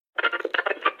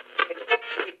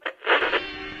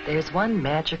There's one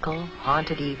magical,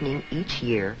 haunted evening each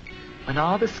year when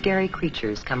all the scary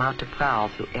creatures come out to prowl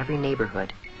through every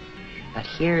neighborhood. But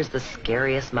here's the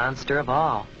scariest monster of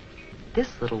all.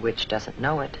 This little witch doesn't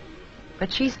know it,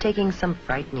 but she's taking some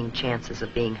frightening chances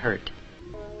of being hurt.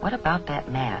 What about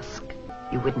that mask?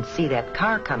 You wouldn't see that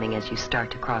car coming as you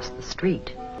start to cross the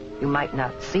street. You might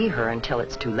not see her until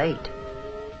it's too late.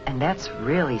 And that's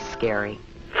really scary.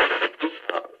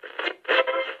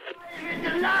 It's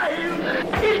alive!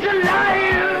 It's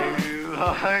alive!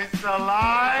 It's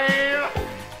alive!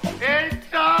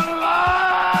 It's alive!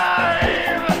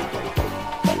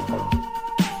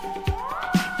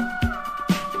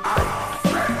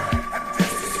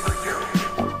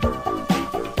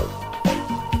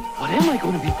 What am I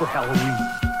going to be for Halloween?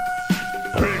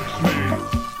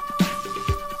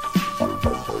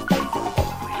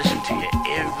 Listen to you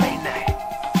every night.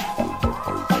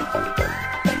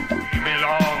 You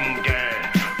belong dead.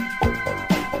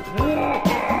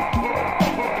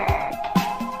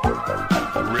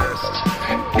 Rest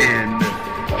in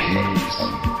peace.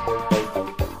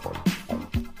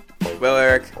 Well,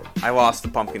 Eric, I lost the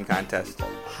pumpkin contest.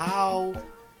 How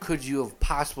could you have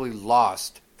possibly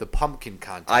lost the pumpkin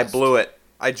contest? I blew it.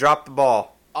 I dropped the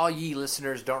ball. All ye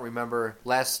listeners don't remember,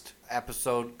 last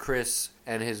episode, Chris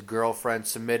and his girlfriend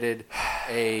submitted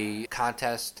a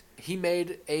contest. He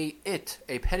made a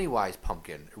Pennywise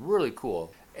pumpkin. Really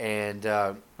cool. And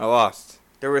I lost.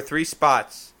 There were 3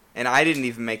 spots, and I didn't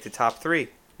even make the top 3.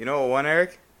 You know what won,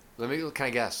 Eric? can I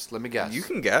guess? Let me guess. You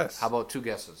can guess. How about 2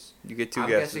 guesses? You get 2 I'm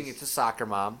guesses. guessing it's a soccer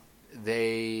mom.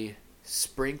 They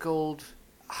sprinkled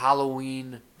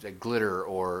Halloween glitter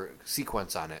or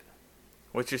sequence on it.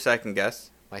 What's your second guess?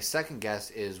 My second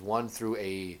guess is one threw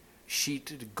a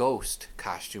sheeted ghost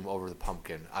costume over the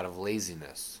pumpkin out of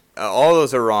laziness. All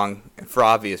those are wrong for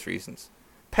obvious reasons.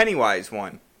 Pennywise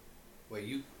won.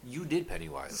 Wait, you did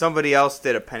Pennywise. Somebody else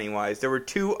did a Pennywise. There were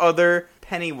 2 other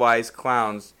Pennywise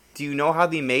clowns. Do you know how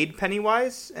they made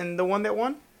Pennywise and the one that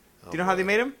won? Do you know how they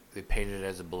made him? They painted it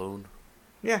as a balloon.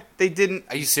 Yeah, they didn't.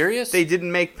 Are you serious? They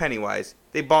didn't make Pennywise.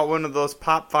 They bought one of those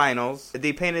pop vinyls.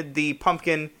 They painted the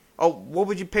pumpkin. Oh, what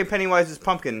would you paint Pennywise's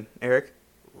pumpkin, Eric?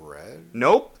 Red?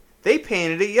 Nope. They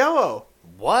painted it yellow.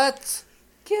 What?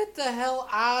 Get the hell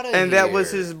out of here. And that was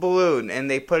his balloon. And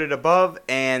they put it above,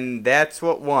 and that's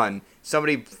what won.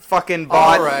 Somebody fucking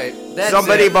bought... All right, that's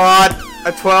somebody it. bought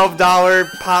a $12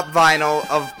 pop vinyl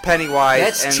of Pennywise.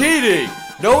 That's cheating.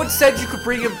 No one said you could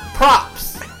bring him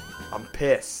props. I'm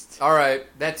pissed. All right,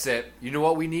 that's it. You know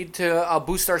what we need to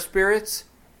boost our spirits?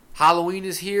 Halloween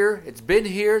is here. It's been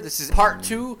here. This is part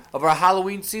 2 of our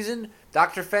Halloween season.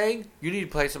 Dr. Fang, you need to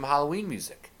play some Halloween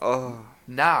music. Oh.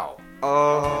 Now.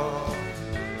 Oh.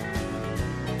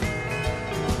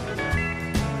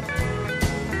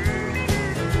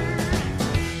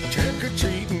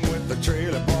 Trick-or-treating with the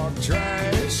trailer park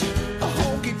trash. A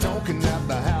honky-tonkin' at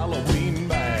the Halloween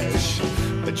bash.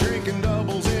 Drinking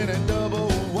doubles in a double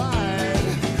wide.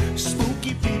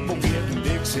 Spooky people getting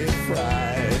Dixie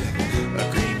fried.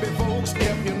 Creepy folks,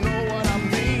 if you know what I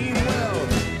mean. Well,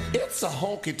 it's a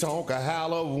honky-tonk of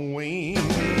Halloween.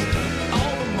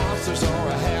 All the monsters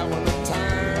are having a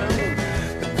time.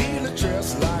 The dealer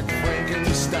dressed like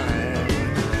Frankenstein.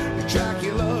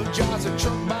 Dracula drives a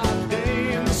truck by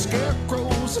day, and the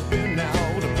scarecrows have been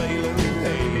out of baling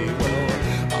hay. Well,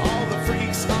 all the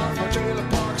freaks off our trailer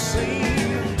park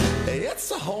scene.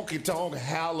 It's a honky-tonk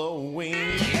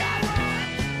Halloween.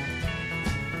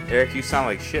 Eric, you sound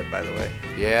like shit, by the way.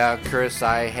 Yeah, Chris,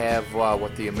 I have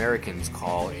what the Americans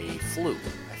call a flu.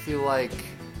 I feel like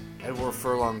Edward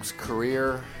Furlong's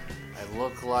career. I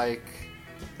look like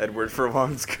Edward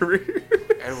Furlong's career.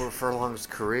 Edward Furlong's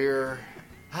career.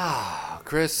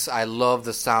 Chris, I love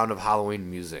the sound of Halloween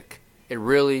music. It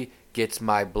really gets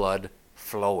my blood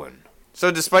flowing.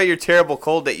 So despite your terrible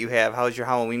cold that you have, how's your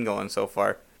Halloween going so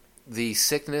far? The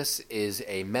sickness is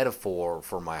a metaphor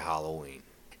for my Halloween.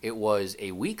 It was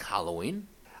a weak Halloween.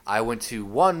 I went to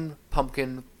one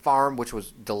pumpkin farm, which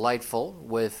was delightful,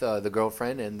 with the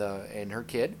girlfriend and her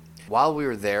kid. While we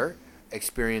were there,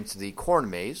 experienced the corn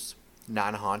maze,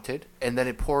 non-haunted, and then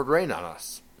it poured rain on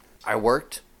us. I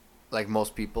worked, like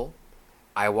most people.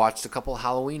 I watched a couple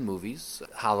Halloween movies.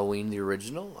 Halloween, the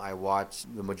original. I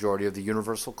watched the majority of the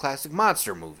Universal Classic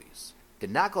Monster movies. Did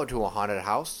not go to a haunted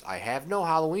house. I have no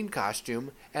Halloween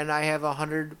costume, and I have a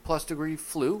 100+ degree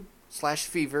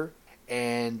flu/fever,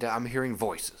 and I'm hearing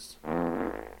voices.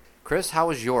 Chris, how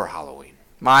was your Halloween?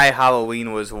 My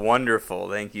Halloween was wonderful,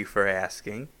 thank you for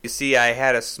asking. You see, I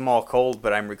had a small cold,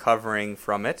 but I'm recovering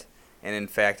from it. And in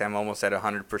fact, I'm almost at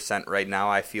 100% right now.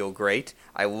 I feel great.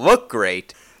 I look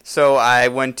great. So I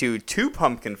went to 2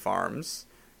 pumpkin farms.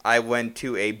 I went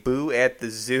to a Boo at the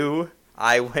zoo.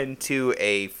 I went to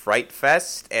a Fright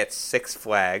Fest at Six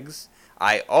Flags.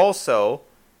 I also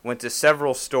went to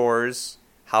several stores,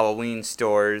 Halloween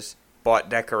stores, bought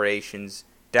decorations,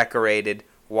 decorated,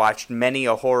 watched many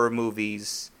a horror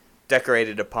movies,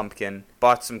 decorated a pumpkin,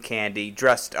 bought some candy,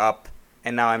 dressed up,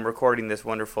 and now I'm recording this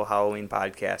wonderful Halloween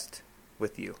podcast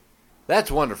with you. That's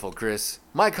wonderful, Chris.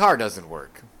 My car doesn't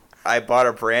work. I bought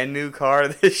a brand new car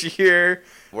this year.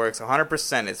 Works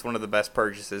 100%. It's one of the best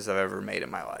purchases I've ever made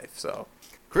in my life. So,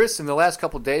 Chris, in the last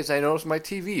couple of days, I noticed my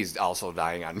TV's also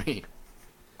dying on me.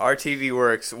 our TV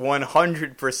works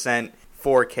 100%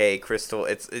 4K, Crystal.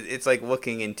 It's like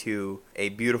looking into a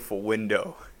beautiful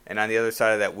window. And on the other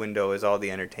side of that window is all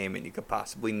the entertainment you could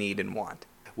possibly need and want.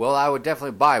 Well, I would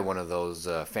definitely buy one of those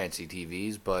fancy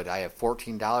TVs, but I have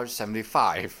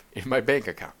 $14.75 in my bank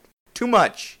account. Too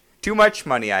much. Too much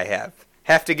money I have.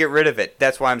 Have to get rid of it.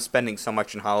 That's why I'm spending so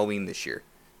much on Halloween this year.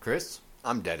 Chris,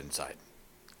 I'm dead inside.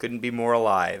 Couldn't be more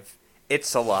alive.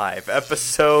 It's Alive,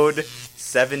 episode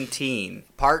 17.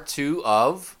 Part 2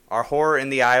 of... Our Horror in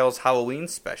the Isles Halloween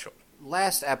special.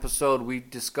 Last episode, we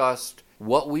discussed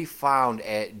what we found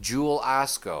at Jewel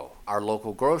Osco, our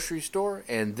local grocery store,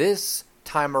 and this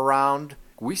time around,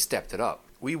 we stepped it up.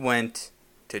 We went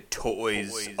to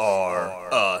Toys R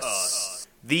Us.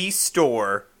 The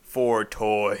store for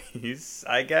toys,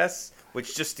 I guess,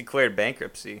 which just declared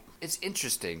bankruptcy. It's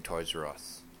interesting, Toys R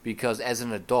Us, because as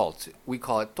an adult, we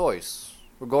call it toys.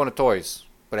 We're going to toys.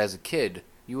 But as a kid,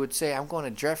 you would say, I'm going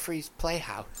to Jeffrey's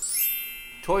Playhouse.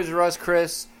 Toys R Us,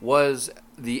 Chris, was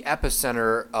the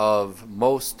epicenter of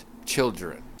most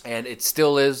children. And it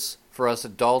still is for us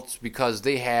adults because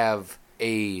they have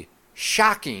a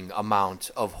shocking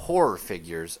amount of horror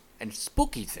figures and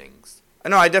spooky things.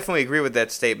 No, I definitely agree with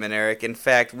that statement, Eric. In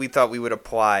fact, we thought we would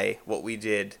apply what we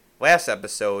did last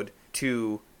episode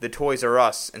to the Toys R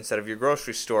Us instead of your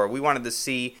grocery store. We wanted to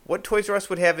see what Toys R Us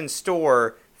would have in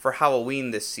store for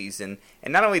Halloween this season.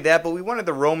 And not only that, but we wanted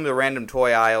to roam the random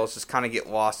toy aisles, just kind of get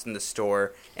lost in the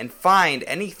store, and find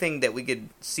anything that we could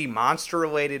see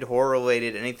monster-related,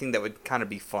 horror-related, anything that would kind of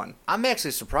be fun. I'm actually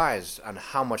surprised on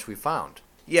how much we found.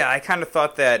 Yeah, I kind of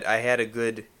thought that I had a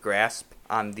good grasp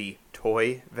on the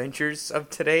toy ventures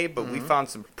of today, but we found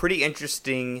some pretty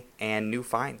interesting and new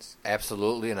finds.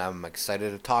 Absolutely, and I'm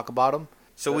excited to talk about them.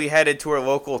 So we headed to our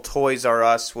local Toys R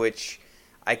Us, which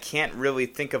I can't really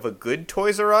think of a good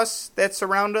Toys R Us that's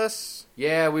around us.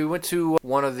 Yeah, we went to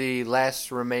one of the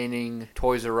last remaining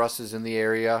Toys R Us's in the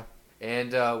area.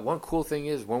 And one cool thing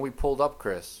is, when we pulled up,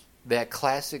 Chris, that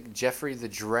classic Jeffrey the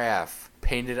Giraffe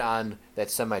painted on that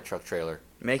semi-truck trailer.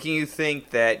 Making you think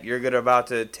that you're about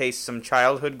to taste some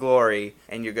childhood glory,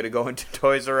 and you're going to go into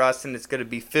Toys R Us, and it's going to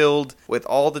be filled with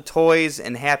all the toys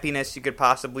and happiness you could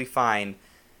possibly find.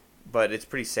 But it's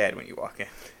pretty sad when you walk in.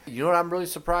 You know what I'm really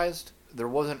surprised? There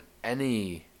wasn't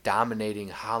any dominating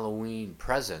Halloween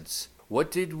presents. What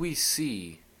did we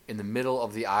see in the middle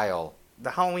of the aisle?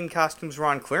 The Halloween costumes were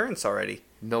on clearance already.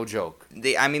 No joke.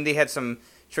 They had some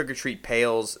trick-or-treat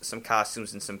pails, some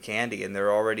costumes, and some candy, and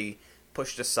they're already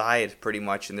pushed aside pretty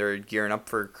much, and they're gearing up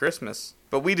for Christmas.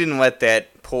 But we didn't let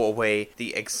that pull away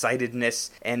the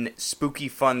excitedness and spooky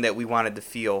fun that we wanted to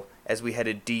feel as we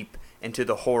headed deep into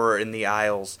the horror in the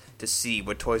aisles to see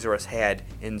what Toys R Us had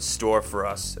in store for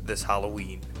us this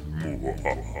Halloween.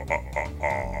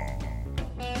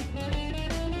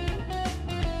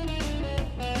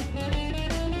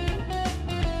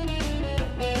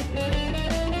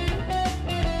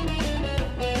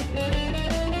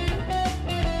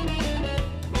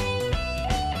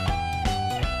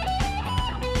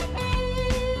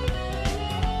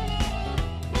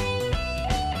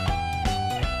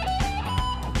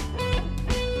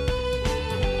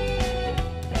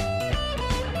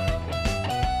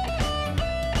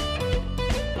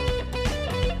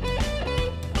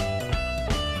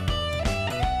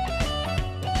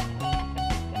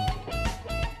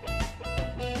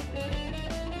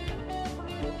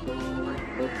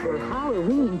 For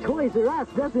Halloween, Toys R Us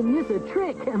doesn't miss a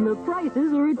trick, and the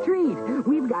prices are a treat.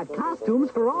 We've got costumes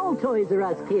for all Toys R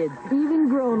Us kids, even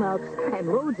grown-ups, and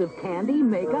loads of candy,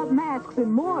 makeup, masks,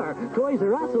 and more. Toys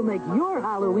R Us will make your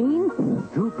Halloween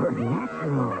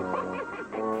supernatural.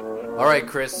 All right,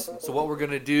 Chris, so what we're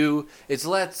going to do is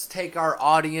let's take our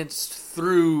audience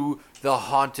through the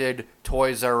haunted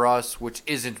Toys R Us, which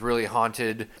isn't really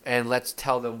haunted, and let's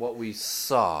tell them what we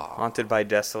saw. Haunted by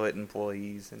desolate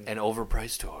employees and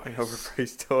overpriced toys.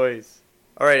 overpriced toys.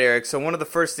 All right, Eric, so one of the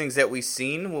first things that we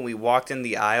seen when we walked in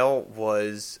the aisle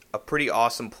was a pretty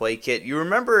awesome play kit. You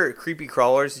remember Creepy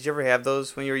Crawlers? Did you ever have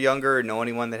those when you were younger or know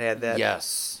anyone that had that?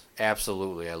 Yes.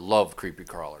 Absolutely. I love creepy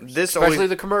crawlers. Especially always...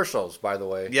 the commercials, by the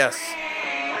way. Yes.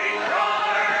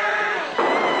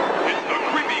 It's the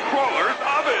Creepy Crawler's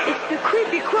Oven! It's the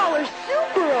Creepy Crawler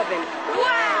Super Oven.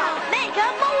 Wow! Make a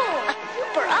mold! A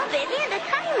super oven and a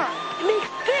timer. It makes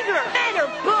bigger, better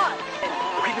bugs. The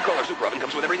Creepy Crawler Super Oven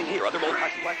comes with everything here. Other mold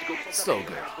packs and plastic. So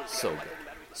good. So good.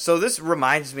 So this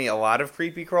reminds me a lot of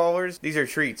creepy crawlers. These are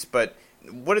treats, but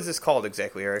what is this called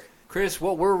exactly, Eric? Chris,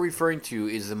 what we're referring to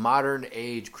is the modern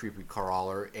age creepy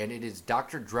crawler, and it is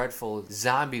Dr. Dreadful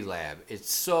Zombie Lab.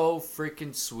 It's so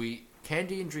freaking sweet.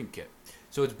 Candy and drink it.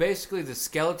 So it's basically the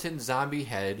skeleton zombie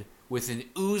head with an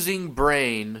oozing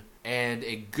brain and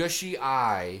a gushy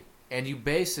eye, and you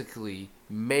basically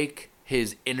make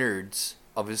his innards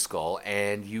of his skull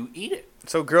and you eat it.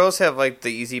 So girls have like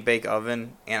the Easy Bake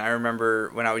Oven, and I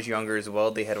remember when I was younger as well,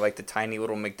 they had like the tiny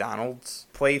little McDonald's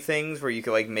play things where you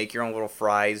could like make your own little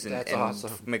fries and,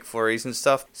 awesome. McFlurries and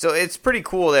stuff. So it's pretty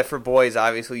cool that for boys,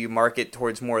 obviously, you market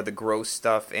towards more of the gross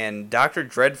stuff. And Dr.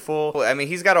 Dreadful, I mean,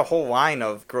 he's got a whole line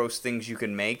of gross things you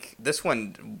can make. This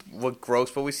one looked gross,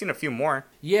 but we've seen a few more.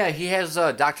 Yeah, he has,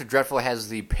 Dr. Dreadful has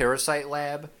the Parasite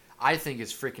Lab. I think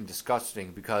it's freaking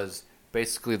disgusting because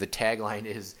basically the tagline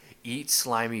is, eat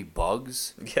slimy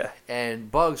bugs. Yeah. And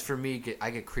bugs, for me,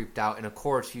 I get creeped out. And, of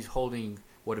course, he's holding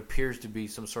what appears to be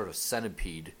some sort of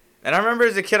centipede. And I remember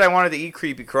as a kid, I wanted to eat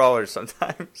creepy crawlers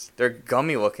sometimes. They're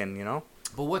gummy looking, you know?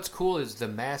 But what's cool is the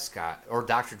mascot, or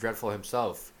Dr. Dreadful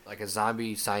himself, like a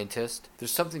zombie scientist.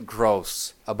 There's something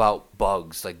gross about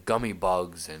bugs, like gummy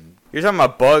bugs. And You're talking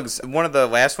about bugs. One of the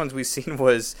last ones we seen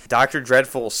was Dr.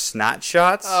 Dreadful Snot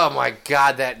Shots. oh, my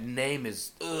God, that name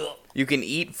is... Ugh. You can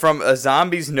eat from a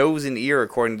zombie's nose and ear,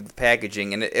 according to the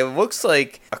packaging, and it looks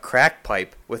like a crack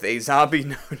pipe with a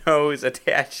zombie nose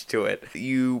attached to it.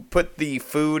 You put the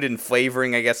food and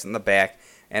flavoring, I guess, in the back,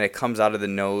 and it comes out of the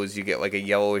nose. You get like a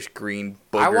yellowish green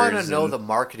boogers. I want to know the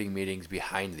marketing meetings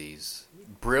behind these.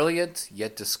 Brilliant,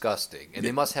 yet disgusting. And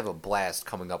they must have a blast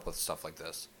coming up with stuff like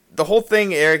this. The whole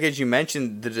thing, Eric, as you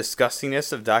mentioned, the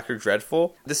disgustingness of Dr.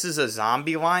 Dreadful, this is a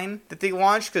zombie line that they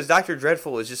launched, because Dr.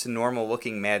 Dreadful is just a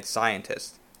normal-looking mad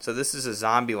scientist. So this is a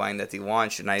zombie line that they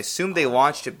launched, and I assume they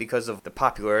launched it because of the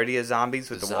popularity of zombies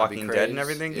with The Walking Dead and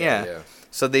everything. Yeah.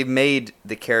 So they made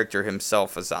the character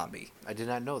himself a zombie. I did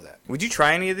not know that. Would you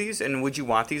try any of these, and would you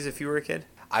want these if you were a kid?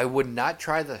 I would not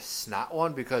try the snot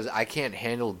one because I can't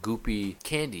handle goopy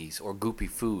candies or goopy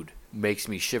food. Makes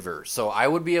me shiver. So I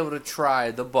would be able to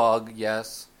try the bug,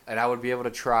 yes, and I would be able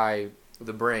to try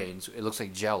the brains. It looks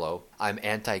like Jell-O. I'm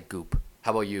anti-goop.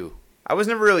 How about you? I was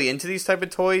never really into these type of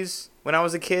toys when I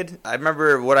was a kid. I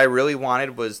remember what I really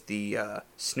wanted was the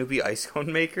Snoopy ice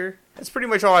cone maker. That's pretty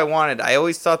much all I wanted. I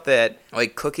always thought that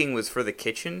like cooking was for the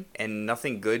kitchen, and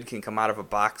nothing good can come out of a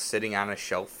box sitting on a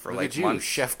shelf for Look like at you, months.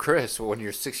 Chef Chris, when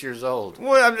you're 6 years old.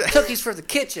 Well, Cookies for the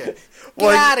kitchen. Get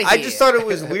well, out of here. I just thought it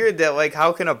was weird that like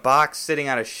how can a box sitting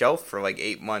on a shelf for like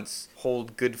 8 months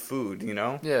hold good food, you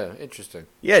know? Yeah, interesting.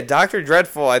 Yeah, Dr.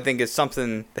 Dreadful I think is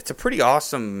something that's a pretty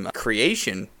awesome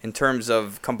creation in terms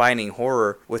of combining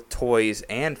horror with toys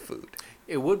and food.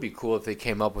 It would be cool if they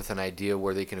came up with an idea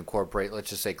where they can incorporate,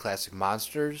 let's just say, classic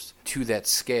monsters to that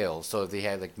scale. So if they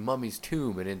had like Mummy's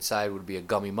Tomb, and inside would be a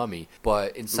gummy mummy,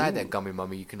 but inside that gummy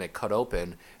mummy you can like cut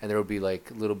open, and there would be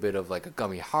like a little bit of like a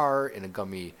gummy heart and a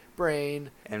gummy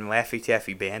brain And Laffy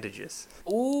Taffy bandages.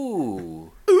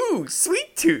 Ooh. Ooh,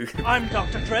 sweet tooth. I'm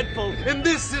Dr. Dreadful, and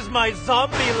this is my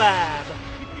zombie lab.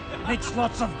 It makes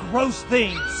lots of gross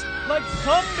things, like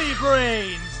zombie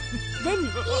brains. Then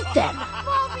eat them.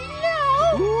 Mommy,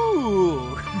 no!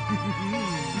 Ooh.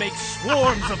 Makes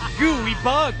swarms of gooey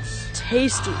bugs.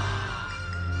 Tasty.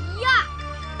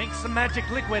 Yuck! Makes some magic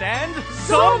liquid and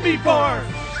zombie barf.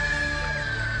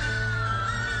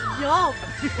 Yum!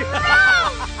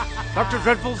 Dr.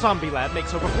 Dreadful Zombie Lab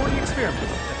makes over 40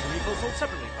 experiments. That's refills sold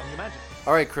separately from your magic.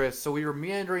 All right, Chris. So we were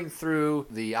meandering through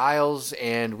the aisles,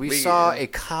 and we saw a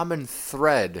common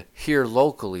thread here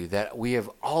locally that we have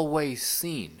always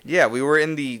seen. Yeah, we were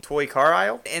in the toy car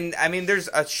aisle, and I mean, there's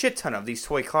a shit ton of these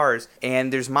toy cars,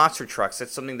 and there's monster trucks.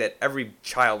 That's something that every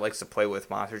child likes to play with.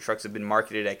 Monster trucks have been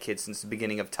marketed at kids since the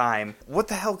beginning of time. What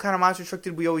the hell kind of monster truck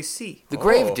did we always see? The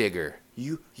Gravedigger.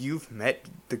 You've met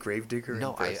the Gravedigger?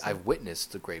 No, in person? I've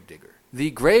witnessed the Gravedigger. The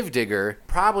Gravedigger,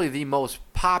 probably the most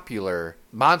popular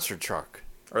monster truck.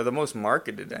 Or the most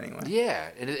marketed, anyway.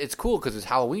 Yeah, and it's cool because it's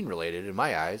Halloween related in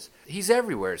my eyes. He's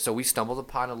everywhere, so we stumbled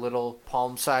upon a little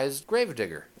palm-sized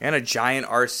Gravedigger. And a giant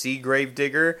RC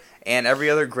Gravedigger, and every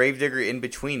other Gravedigger in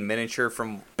between, miniature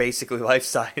from basically life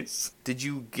size. Did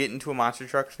you get into a monster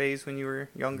truck phase when you were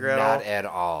younger at all? Not at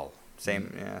all.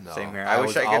 Same No, here. I wish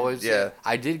was I could. always, Yeah.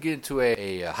 I did get into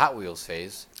a Hot Wheels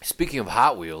phase. Speaking of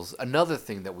Hot Wheels, another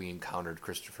thing that we encountered,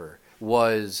 Christopher,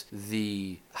 was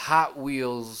the Hot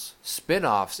Wheels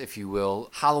spin-offs, if you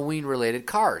will, Halloween-related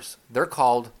cars. They're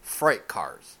called Fright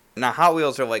Cars. Now Hot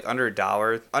Wheels are like under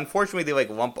 $1. Unfortunately, they like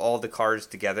lump all the cars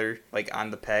together like on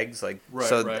the pegs, like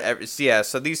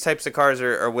so these types of cars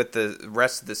are with the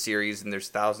rest of the series, and there's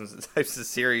thousands of types of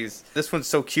series. This one's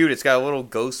so cute. It's got a little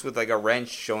ghost with like a wrench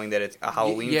showing that it's a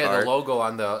Halloween car. Yeah, the logo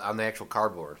on the actual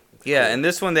cardboard. It's yeah, cool. and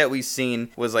this one that we've seen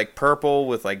was like purple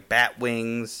with like bat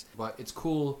wings. But it's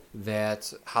cool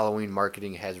that Halloween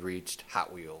marketing has reached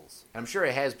Hot Wheels. I'm sure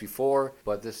it has before,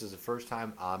 but this is the first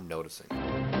time I'm noticing.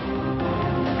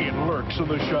 It lurks in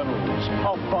the shadows,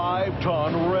 a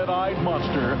 5-ton red-eyed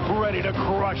monster ready to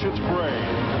crush its prey.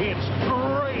 It's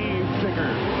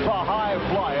Gravedigger, the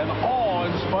high-flying,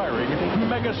 awe-inspiring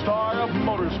megastar of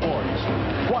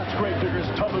motorsports. Watch Gravedigger's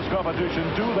toughest competition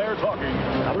do their talking.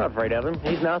 I'm not afraid of him.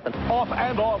 He's nothing. Off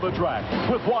and on the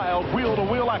track, with wild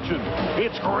wheel-to-wheel action.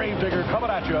 It's Gravedigger coming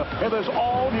at you in this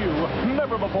all-new,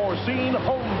 never-before-seen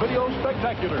home video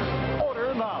spectacular.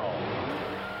 Order now.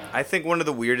 I think one of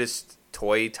the weirdest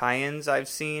toy tie-ins I've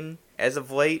seen as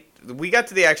of late. We got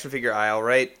to the action figure aisle,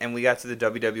 right? And we got to the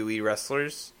WWE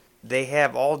wrestlers. They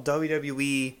have all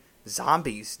WWE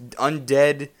zombies,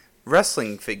 undead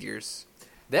wrestling figures.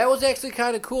 That was actually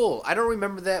kind of cool. I don't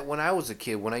remember that when I was a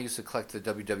kid, when I used to collect the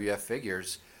WWF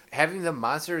figures. Having them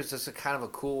monsters is just a kind of a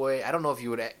cool way. I don't know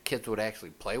if kids would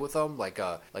actually play with them, like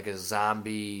a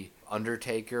zombie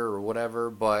Undertaker or whatever,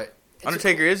 but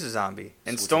Undertaker is a zombie,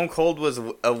 and Stone Cold was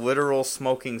a literal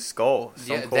smoking skull.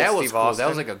 Yeah, that was cool. That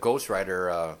was like a Ghost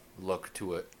Rider look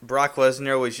to it. Brock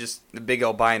Lesnar was just the big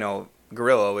albino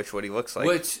gorilla, which what he looks like.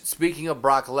 Which, speaking of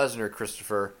Brock Lesnar,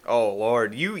 Christopher. Oh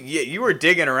Lord, you were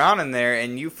digging around in there,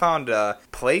 and you found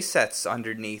play sets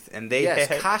underneath, and they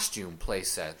had costume play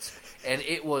sets, and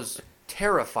it was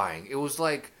terrifying. It was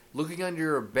like looking under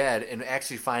your bed and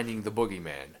actually finding the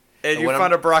boogeyman. And you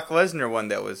found a Brock Lesnar one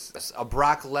that was a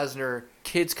Brock Lesnar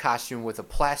kid's costume with a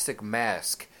plastic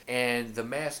mask, and the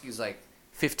mask is like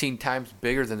 15 times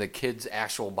bigger than the kid's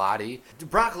actual body.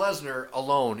 Brock Lesnar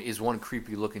alone is one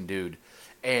creepy looking dude,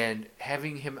 and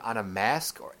having him on a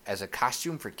mask or as a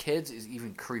costume for kids is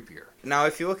even creepier. Now,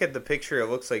 if you look at the picture,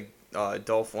 it looks like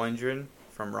Dolph Lundgren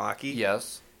from Rocky.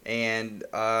 Yes. And,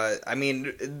 I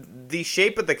mean, the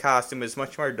shape of the costume is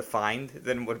much more defined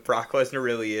than what Brock Lesnar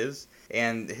really is.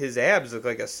 And his abs look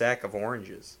like a sack of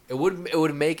oranges. It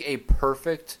would make a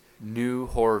perfect new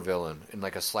horror villain in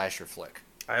like a slasher flick.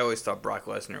 I always thought Brock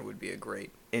Lesnar would be a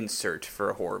great insert for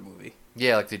a horror movie.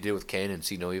 Yeah, like they did with Kane and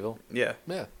See No Evil. Yeah.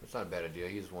 Yeah, it's not a bad idea.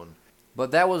 He's one.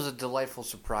 But that was a delightful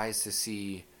surprise to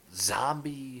see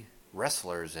zombie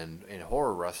wrestlers and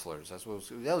horror wrestlers. That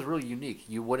was really unique.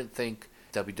 You wouldn't think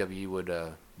WWE would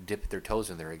dip their toes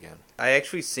in there again. I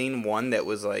actually seen one that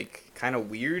was like kind of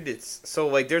weird. It's so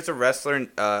like there's a wrestler,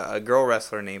 a girl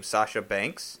wrestler named Sasha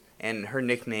Banks, and her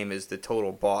nickname is the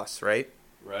Total Boss, right?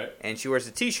 Right. And she wears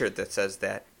a T-shirt that says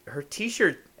that. Her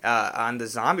T-shirt on the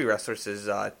zombie wrestler says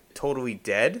 "Totally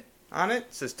Dead" on it.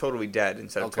 It says "Totally Dead"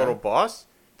 instead of "Total Boss."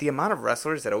 The amount of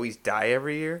wrestlers that always die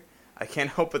every year, I can't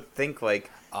help but think like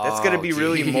that's gonna be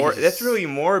really that's really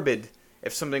morbid.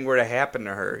 If something were to happen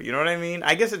to her, you know what I mean?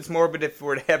 I guess it's morbid if it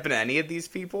were to happen to any of these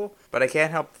people, but I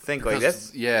can't help but think like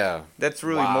that's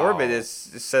really morbid. It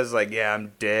says like, yeah,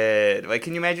 I'm dead. Like,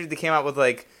 can you imagine if they came out with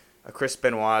like a Chris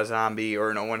Benoit zombie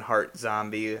or an Owen Hart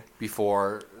zombie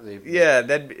before they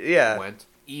went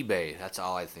eBay? That's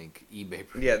all I think. eBay.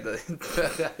 Yeah.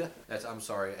 I'm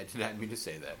sorry, I did not mean to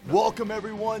say that. Welcome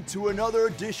everyone to another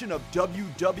edition of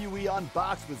WWE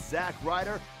Unboxed with Zack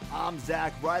Ryder. I'm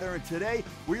Zack Ryder, and today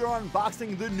we are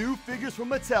unboxing the new figures from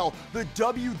Mattel, the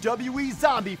WWE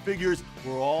Zombie figures,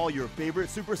 where all your favorite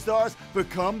superstars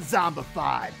become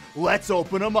zombified. Let's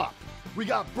open them up. We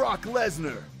got Brock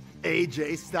Lesnar,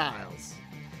 AJ Styles,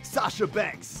 Sasha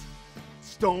Banks,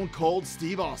 Stone Cold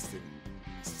Steve Austin,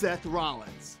 Seth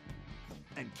Rollins,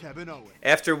 and Kevin Owens.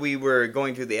 After we were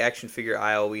going through the action figure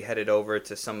aisle, we headed over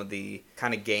to some of the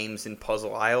kind of games and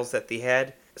puzzle aisles that they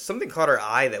had. Something caught our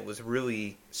eye that was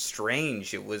really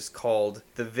strange. It was called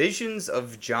The Visions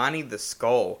of Johnny the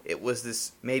Skull. It was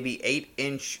this maybe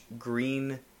 8-inch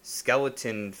green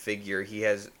skeleton figure. He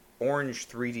has orange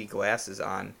 3D glasses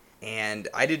on. And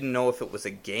I didn't know if it was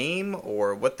a game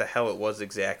or what the hell it was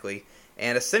exactly.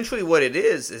 And essentially what it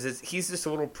is he's this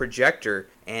little projector,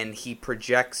 and he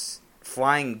projects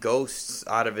flying ghosts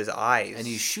out of his eyes. And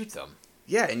you shoot them.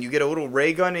 Yeah, and you get a little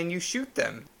ray gun and you shoot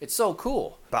them. It's so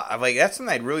cool. But like that's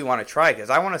something I'd really want to try because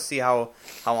I want to see how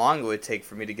long it would take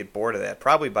for me to get bored of that.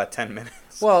 Probably about 10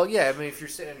 minutes. Well, yeah, I mean, if you're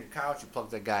sitting on your couch, you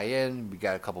plug that guy in, we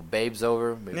got a couple babes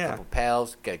over, maybe a couple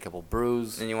pals, get a couple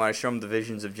brews. And you want to show them the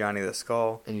visions of Johnny the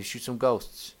Skull. And you shoot some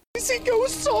ghosts. I see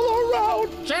ghosts all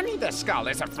around. Johnny the Skull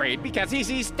is afraid because he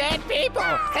sees dead people.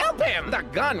 Help him. The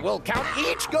gun will count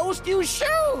each ghost you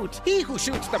shoot. He who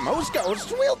shoots the most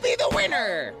ghosts will be the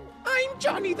winner. I'm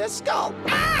Johnny the Skull.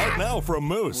 Out now from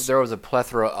Moose. There was a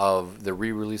plethora of the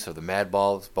re-release of the Mad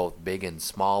Balls, both big and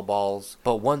small balls.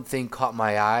 But one thing caught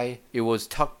my eye. It was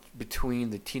tucked between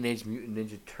the Teenage Mutant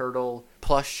Ninja Turtle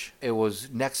plush. It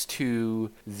was next to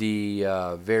the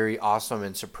very awesome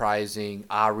and surprising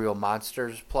Real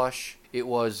Monsters plush. It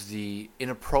was the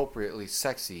inappropriately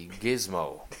sexy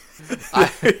Gizmo.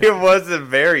 It was a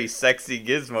very sexy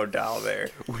Gizmo doll there.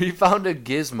 We found a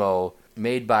Gizmo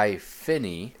made by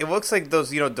Finney. It looks like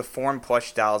those, deformed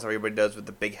plush dolls everybody does with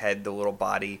the big head, the little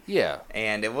body. Yeah.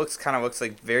 And it looks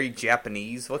like very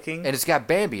Japanese looking. And it's got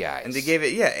Bambi eyes. And they gave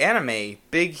it, anime,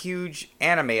 big, huge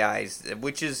anime eyes,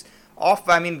 which is off.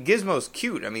 I mean, Gizmo's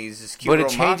cute. I mean, he's this cute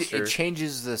little monster. It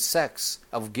changes the sex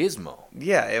of Gizmo.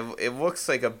 Yeah, it looks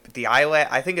like the eyelash.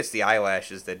 I think it's the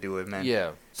eyelashes that do it, man.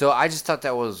 Yeah. So I just thought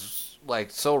that was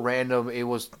so random. It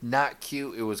was not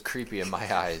cute. It was creepy in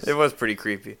my eyes. It was pretty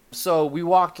creepy. So we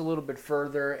walked a little bit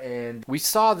further and we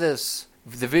saw the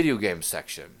video game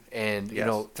section. And,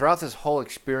 throughout this whole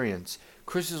experience,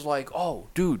 Chris is like, oh,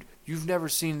 dude, you've never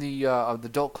seen the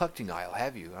adult collecting aisle,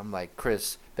 have you? I'm like,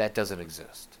 Chris, that doesn't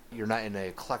exist. You're not in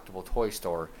a collectible toy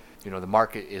store. The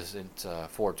market isn't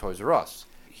for Toys R Us.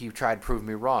 He tried to prove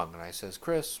me wrong. And I says,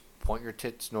 Chris, point your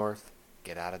tits north,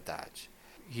 get out of Dodge.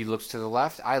 He looks to the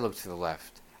left, I look to the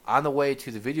left. On the way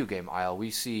to the video game aisle,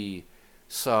 we see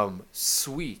some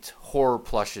sweet horror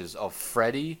plushes of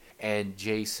Freddy and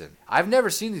Jason. I've never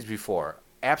seen these before.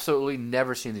 Absolutely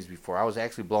never seen these before. I was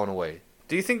actually blown away.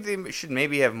 Do you think they should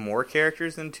maybe have more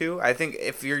characters than two? I think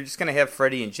if you're just going to have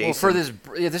Freddy and Jason... Well,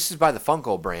 this is by the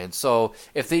Funko brand, so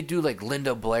if they do like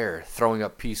Linda Blair throwing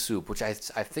up pea soup, which I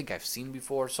think I've seen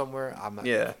before somewhere...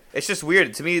 Yeah, it's just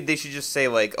weird. To me, they should just say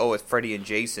like, oh, it's Freddy and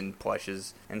Jason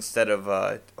plushes instead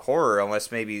of horror,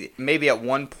 unless maybe at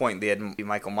one point they had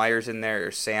Michael Myers in there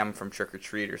or Sam from Trick or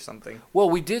Treat or something. Well,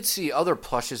 we did see other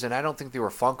plushes, and I don't think they were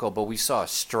Funko, but we saw a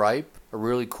Stripe. A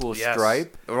really cool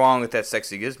Stripe. Along with that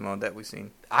sexy Gizmo that we've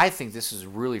seen. I think this is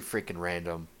really freaking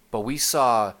random. But we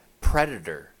saw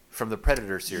Predator from the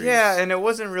Predator series. Yeah, and it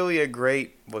wasn't really a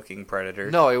great looking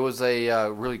Predator. No, it was a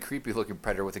really creepy looking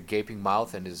Predator with a gaping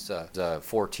mouth and his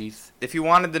 4 teeth. If you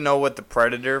wanted to know what the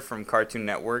Predator from Cartoon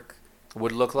Network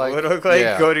would look like,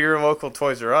 yeah. Go to your local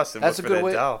Toys R Us and look for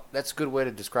that doll. That's a good way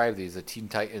to describe these, the Teen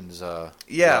Titans.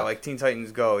 Like Teen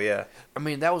Titans Go, yeah. I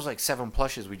mean, that was like 7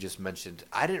 plushes we just mentioned.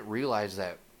 I didn't realize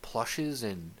that plushes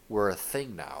were a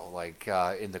thing now, like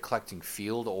in the collecting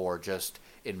field or just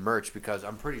in merch, because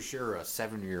I'm pretty sure a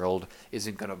 7-year-old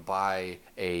isn't going to buy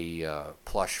a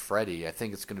plush Freddy. I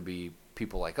think it's going to be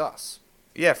people like us.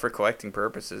 Yeah, for collecting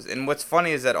purposes. And what's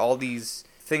funny is that all these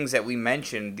things that we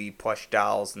mentioned, the plush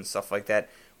dolls and stuff like that,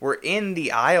 were in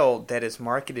the aisle that is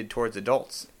marketed towards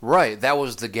adults. Right, that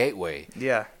was the gateway.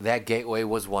 Yeah. That gateway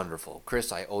was wonderful.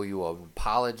 Chris, I owe you an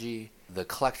apology. The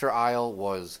collector aisle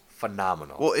was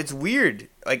phenomenal. Well, it's weird.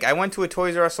 Like, I went to a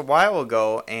Toys R Us a while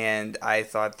ago, and I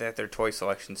thought that their toy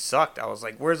selection sucked. I was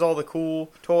like, where's all the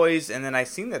cool toys? And then I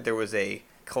seen that there was a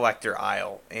collector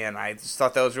aisle, and I just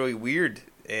thought that was really weird.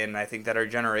 And I think that our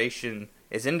generation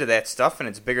is into that stuff, and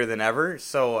it's bigger than ever.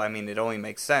 So, I mean, it only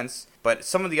makes sense. But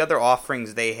some of the other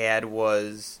offerings they had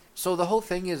was... So the whole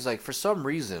thing is, like, for some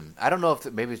reason, I don't know if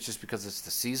maybe it's just because it's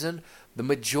the season, the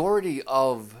majority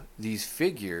of these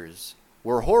figures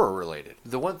were horror related.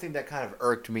 The one thing that kind of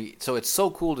irked me, so it's so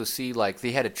cool to see, like,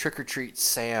 they had a Trick or Treat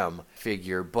Sam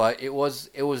figure, but it was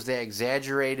the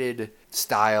exaggerated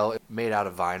style made out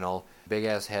of vinyl, big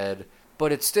ass head.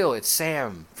 But it's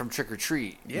Sam from Trick or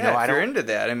Treat. Yeah, if you're into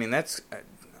that, I mean, that's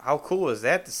how cool is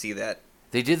that to see that?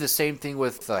 They did the same thing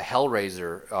with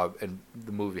Hellraiser in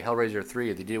the movie Hellraiser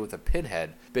 3. They did it with a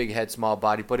Pinhead, big head, small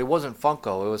body, but it wasn't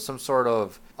Funko. It was some sort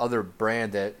of other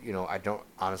brand that I don't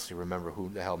honestly remember who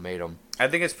the hell made them. I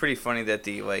think it's pretty funny that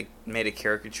they made a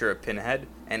caricature of Pinhead,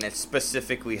 and it's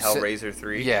specifically Hellraiser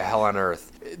 3. Yeah, Hell on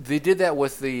Earth. They did that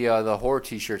with the horror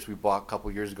T-shirts we bought a couple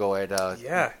years ago at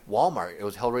Walmart. It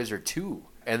was Hellraiser 2,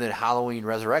 and then Halloween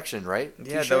Resurrection, right? Yeah,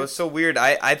 T-shirts? That was so weird.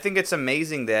 I think it's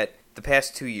amazing that the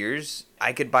past 2 years,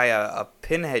 I could buy a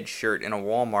Pinhead shirt in a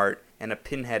Walmart and a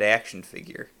Pinhead action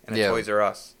figure in a Toys R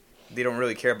Us. they don't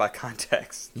really care about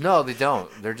context. No, they don't.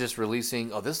 They're just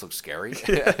releasing, oh, this looks scary.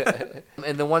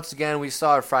 And then once again, we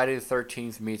saw Friday the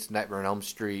 13th meets Nightmare on Elm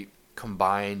Street,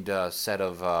 combined set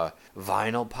of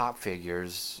vinyl pop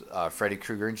figures, Freddy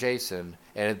Krueger and Jason.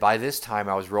 And by this time,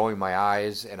 I was rolling my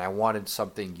eyes, and I wanted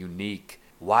something unique.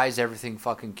 Why is everything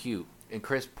fucking cute? And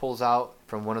Chris pulls out,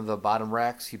 from one of the bottom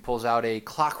racks, he pulls out a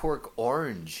Clockwork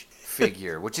Orange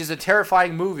figure, which is a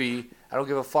terrifying movie. I don't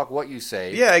give a fuck what you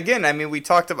say. Yeah, again, I mean, we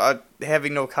talked about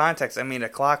having no context. I mean, a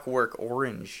Clockwork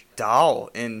Orange doll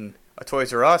in a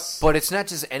Toys R Us. But it's not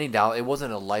just any doll. It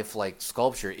wasn't a lifelike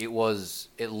sculpture. It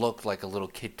looked like a little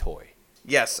kid toy.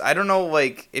 Yes, I don't know,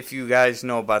 like, if you guys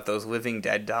know about those Living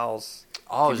Dead dolls.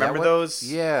 Oh, do you remember those?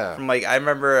 Yeah. From, like, I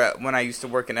remember when I used to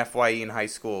work in FYE in high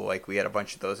school, like, we had a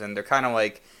bunch of those, and they're kind of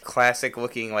like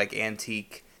classic-looking, like,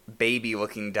 antique,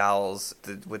 baby-looking dolls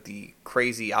with the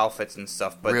crazy outfits and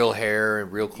stuff. But real hair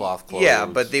and real cloth clothes. Yeah,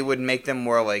 but they would make them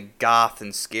more, like, goth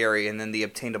and scary, and then they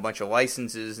obtained a bunch of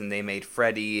licenses, and they made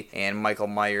Freddy and Michael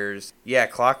Myers. Yeah,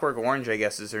 Clockwork Orange, I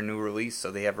guess, is their new release,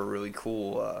 so they have a really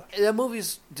cool... That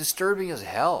movie's disturbing as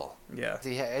hell. Yeah.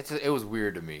 It was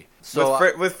weird to me.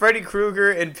 So with Freddy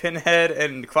Krueger and Pinhead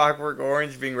and Clockwork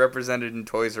Orange being represented in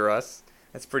Toys R Us,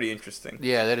 that's pretty interesting.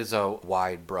 Yeah, that is a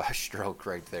wide brush stroke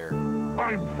right there.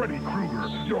 I'm Freddy Krueger,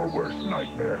 your worst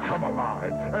nightmare come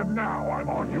alive. And now I'm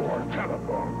on your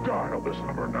telephone. Dial this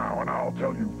number now and I'll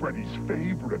tell you Freddy's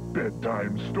favorite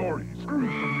bedtime stories. Gruesome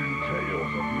new tales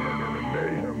of murder and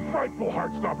mayhem. Frightful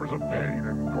heartstoppers of pain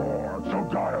and gore. So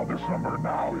dial this number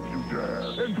now if you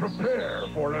dare. And prepare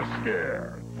for a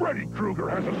scare. Freddy Krueger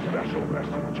has a special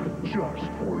message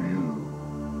just for you.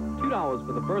 $2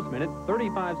 for the first minute,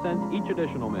 35 cents each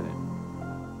additional minute.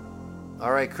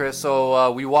 All right, Chris,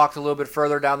 so we walked a little bit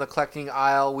further down the collecting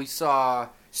aisle. We saw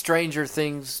Stranger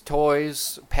Things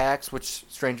toys, packs, which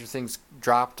Stranger Things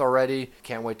dropped already.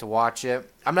 Can't wait to watch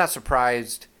it. I'm not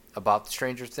surprised about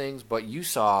Stranger Things, but you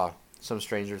saw some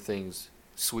Stranger Things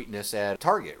sweetness at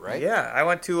Target, right? Yeah, I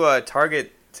went to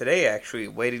Target today, actually,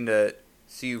 waiting to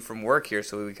see you from work here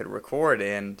so we could record,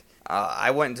 and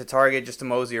I went into Target just to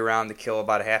mosey around to kill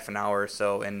about a half an hour or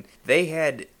so, and they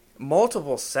had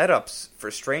multiple setups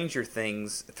for Stranger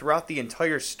Things throughout the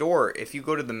entire store. If you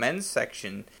go to the men's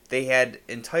section, they had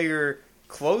entire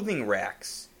clothing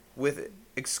racks with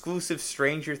exclusive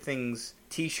Stranger Things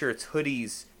t-shirts,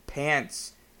 hoodies,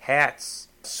 pants, hats,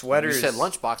 sweaters. You said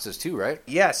lunchboxes too, right?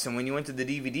 Yes, and when you went to the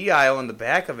DVD aisle in the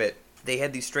back of it, they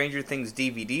had the Stranger Things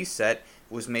DVD set.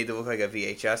 Was made to look like a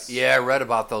VHS. Yeah, I read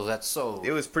about those. That's so...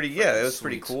 It was pretty, it was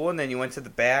pretty cool. And then you went to the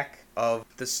back of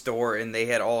the store, and they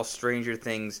had all Stranger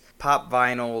Things, pop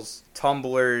vinyls,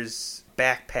 tumblers,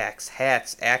 backpacks,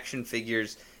 hats, action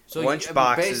figures, lunch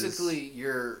boxes. Basically,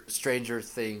 your Stranger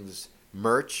Things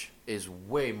merch is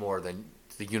way more than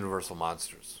the Universal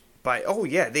Monsters.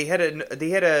 They had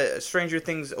a Stranger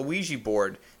Things Ouija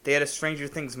board. They had a Stranger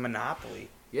Things Monopoly.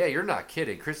 Yeah, you're not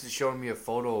kidding. Chris is showing me a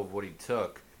photo of what he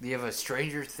took. They have a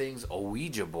Stranger Things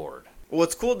Ouija board. Well,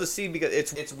 it's cool to see because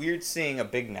it's weird seeing a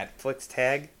big Netflix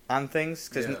tag on things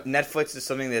because Netflix is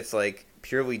something that's like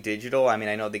purely digital. I mean,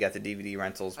 I know they got the DVD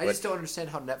rentals, but I just don't understand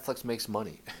how Netflix makes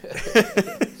money.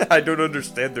 I don't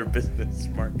understand their business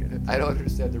market. I don't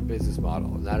understand their business model.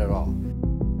 Not at all.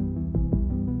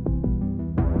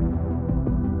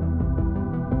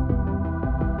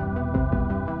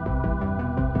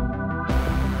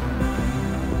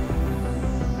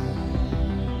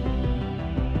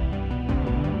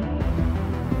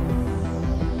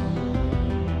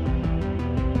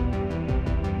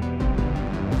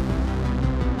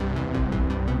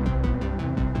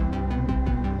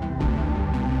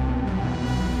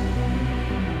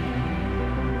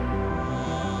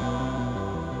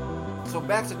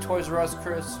 Back to Toys R Us,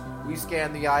 Chris. We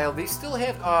scanned the aisle. They still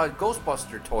have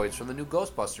Ghostbuster toys from the new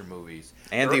Ghostbuster movies.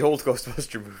 And the old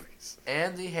Ghostbuster movies.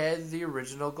 And they had the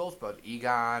original Ghostbuster.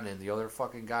 Egon and the other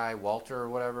fucking guy, Walter or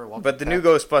whatever. But the new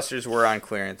Ghostbusters were on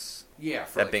clearance. Yeah,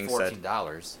 for like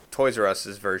 $14. Toys R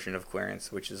Us's version of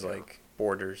clearance, which is like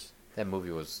Borders. That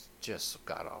movie was just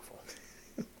god-awful.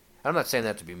 I'm not saying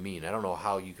that to be mean. I don't know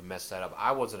how you can mess that up.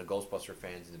 I wasn't a Ghostbuster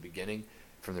fan in the beginning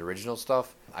from the original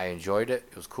stuff. I enjoyed it.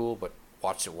 It was cool, but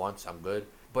watched it once, I'm good.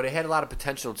 But it had a lot of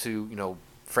potential to,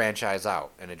 franchise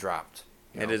out, and it dropped.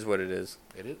 It is what it is.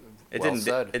 It is. It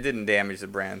It didn't damage the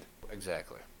brand.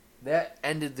 Exactly. That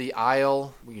ended the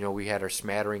aisle. We had our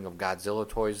smattering of Godzilla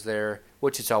toys there,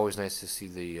 which it's always nice to see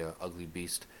the ugly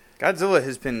beast. Godzilla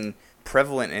has been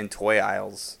prevalent in toy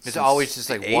aisles. It's always just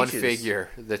like one figure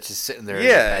that's just sitting there.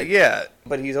 Yeah.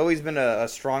 But he's always been a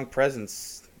strong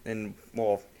presence.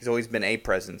 He's always been a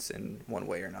presence in one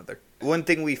way or another. One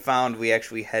thing we found, we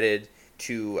actually headed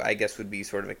to, I guess, would be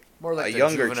sort of More like a the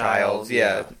younger juveniles,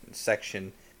 child,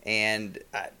 section. And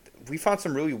we found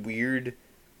some really weird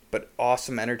but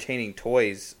awesome, entertaining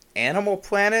toys. Animal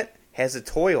Planet has a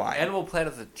toy line. Animal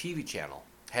Planet, the TV channel,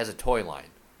 has a toy line.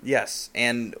 Yes,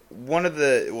 and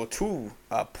two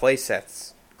play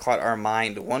sets caught our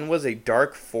mind. One was a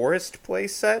Dark Forest play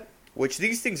set, which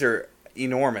these things are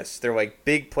enormous. They're like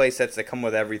big play sets that come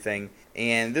with everything.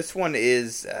 And this one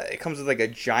is, it comes with like a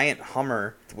giant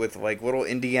Hummer with like little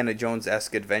Indiana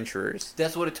Jones-esque adventurers.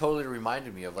 That's what it totally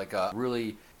reminded me of, like a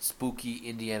really spooky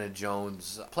Indiana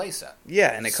Jones playset.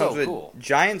 Yeah, and it comes with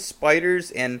giant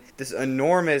spiders and this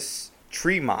enormous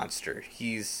tree monster.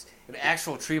 He's an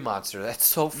actual tree monster. That's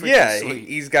so freaking sweet.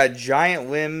 He's got giant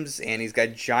limbs and he's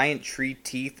got giant tree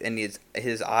teeth, and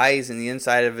his eyes and the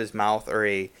inside of his mouth are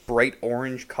a bright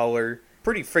orange color.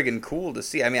 Pretty friggin' cool to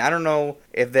see. I mean, I don't know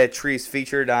if that tree is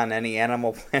featured on any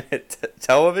Animal Planet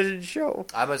television show.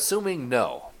 I'm assuming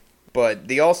no. But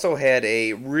they also had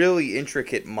a really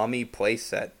intricate mummy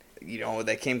playset,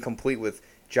 that came complete with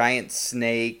giant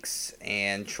snakes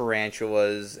and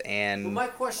tarantulas and but my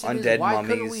question undead is, why mummies.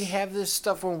 couldn't we have this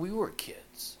stuff when we were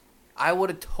kids? I would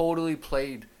have totally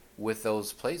played with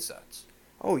those playsets.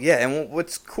 Oh, yeah, and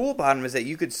what's cool about them is that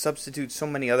you could substitute so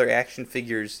many other action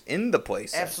figures in the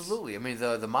playsets. Absolutely. I mean,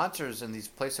 the monsters in these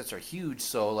playsets are huge,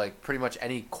 so like pretty much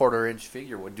any quarter-inch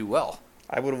figure would do well.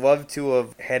 I would love to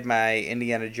have had my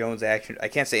Indiana Jones action... I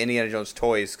can't say Indiana Jones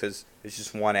toys because there's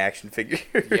just one action figure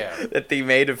that they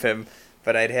made of him.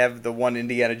 But I'd have the one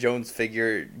Indiana Jones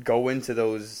figure go into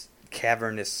those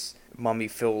cavernous,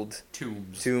 mummy-filled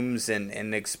tombs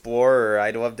and explore. Or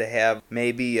I'd love to have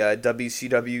maybe a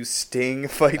WCW Sting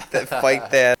fight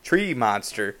that tree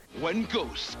monster. When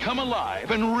ghosts come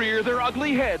alive and rear their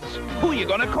ugly heads, who you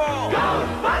gonna call?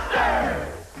 Ghostbusters!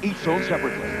 Each sold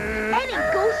separately. Any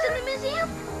ghosts in the museum?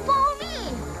 Follow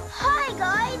me. Hi,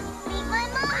 guys. Meet my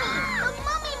mummy, the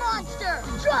mummy monster.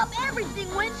 Drop everything,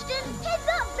 Winston. Heads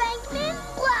up, Bankman.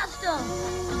 Blast him.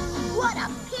 What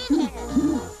a pinhead.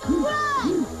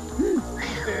 Run.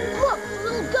 Look,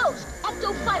 little ghost.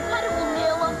 Ecto 500 will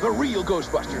nail him. The real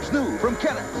Ghostbusters, new from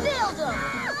Kenner. Nailed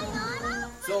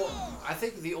him. So, I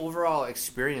think the overall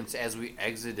experience as we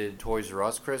exited Toys R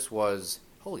Us, Chris, was,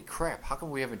 holy crap, how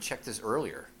come we haven't checked this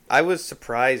earlier? I was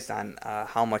surprised on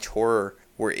how much horror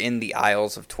were in the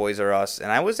aisles of Toys R Us,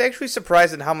 and I was actually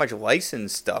surprised at how much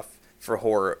licensed stuff for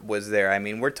horror was there. I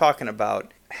mean, we're talking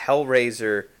about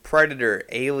Hellraiser, Predator,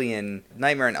 Alien,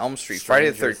 Nightmare on Elm Street, Friday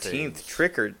the 13th,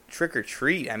 Trick or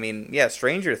Treat. I mean, yeah,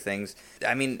 Stranger Things.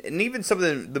 I mean, and even some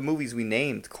of the movies we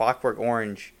named, Clockwork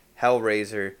Orange,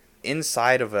 Hellraiser,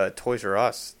 inside of a Toys R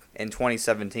Us in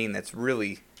 2017. That's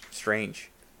really strange.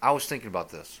 I was thinking about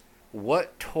this.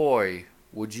 What toy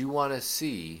would you want to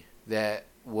see that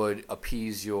would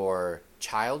appease your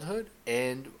childhood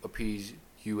and appease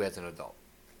you as an adult?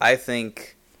 I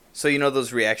think, so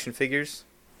those reaction figures?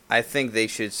 I think they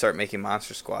should start making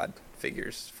Monster Squad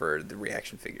figures for the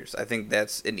reaction figures. I think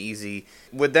that's an easy,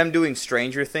 with them doing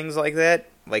Stranger Things like that,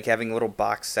 like having little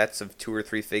box sets of 2 or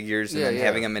 3 figures and then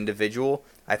having them individual,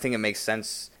 I think it makes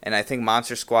sense. And I think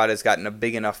Monster Squad has gotten a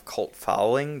big enough cult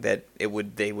following that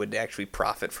they would actually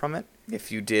profit from it. If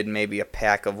you did maybe a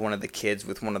pack of one of the kids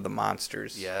with one of the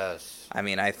monsters. Yes. I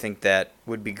mean, I think that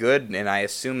would be good, and I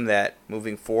assume that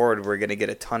moving forward we're going to get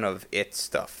a ton of It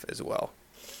stuff as well.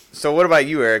 So what about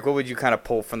you, Eric? What would you kind of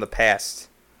pull from the past?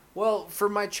 Well, for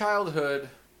my childhood,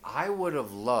 I would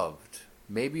have loved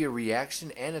maybe a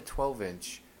reaction and a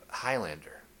 12-inch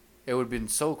Highlander. It would have been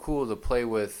so cool to play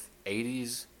with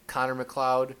 80s Connor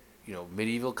McLeod,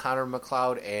 medieval Connor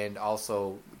McLeod, and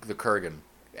also the Kurgan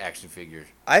action figures.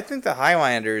 I think the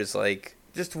Highlander is like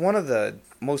just one of the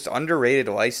most underrated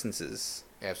licenses.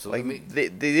 Absolutely.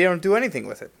 Like, they don't do anything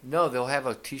with it. No, they'll have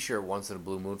a T-shirt once in a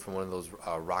blue moon from one of those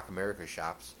Rock America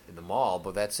shops in the mall,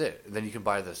 but that's it. And then you can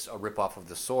buy a rip-off of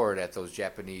the sword at those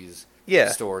Japanese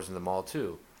stores in the mall,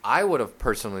 too. I would have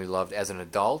personally loved, as an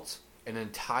adult, an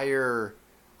entire,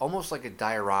 almost like a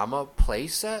diorama play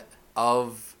set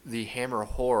of the Hammer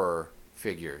Horror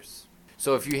figures.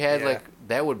 So if you had,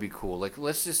 that would be cool. Like,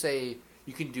 let's just say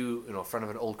you can do, in front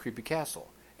of an old creepy castle.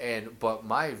 But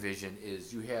my vision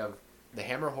is you have the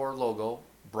Hammer Horror logo,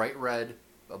 bright red,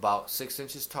 about 6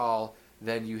 inches tall.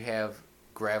 Then you have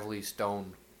gravelly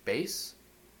stone base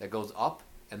that goes up,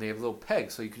 and they have little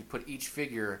pegs, so you can put each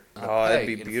figure on a peg. That'd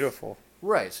be beautiful.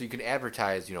 Right, so you can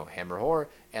advertise, Hammer Horror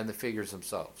and the figures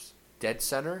themselves. Dead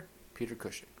center, Peter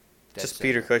Cushing.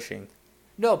 Peter Cushing.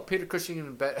 No, Peter Cushing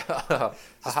in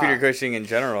Just Peter Cushing in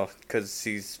general, because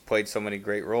he's played so many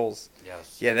great roles.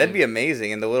 Yes. Yeah, that'd be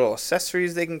amazing. And the little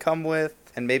accessories they can come with,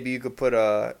 and maybe you could put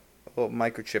a little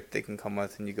microchip they can come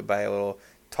with, and you could buy a little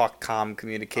talk-com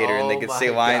communicator, and they could Oh say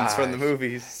my lines from the gosh.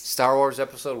 movies. Star Wars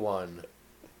Episode 1.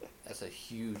 That's a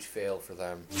huge fail for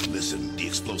them. Listen, the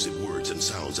explosive words and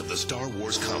sounds of the Star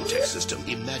Wars Comtech system.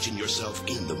 Imagine yourself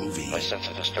in the movie. I sense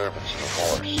a disturbance in the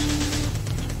Force.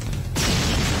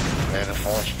 May the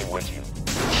Force be with you.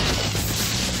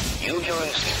 Use your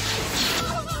instincts.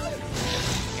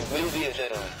 You will be a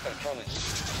Jedi, I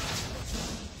promise.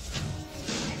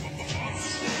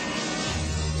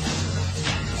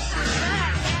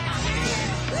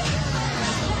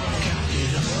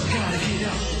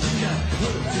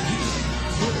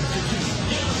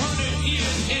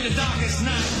 In the darkest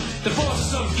night, the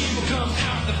forces of evil come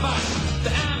out to fight.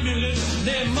 The amulet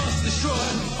they must destroy,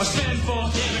 or spend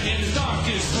forever in the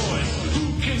darkest void.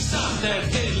 Who can stop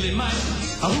that deadly might?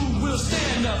 Who will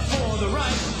stand up for the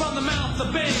right? From the mouth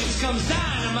of babes comes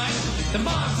dynamite. The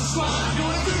monster squad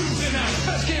gonna move tonight.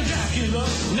 First came Dracula,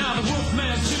 now the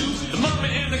Wolfman too. The mummy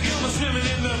and the gum are swimming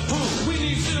in the pool. We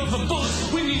need silver bullets,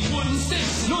 we need wooden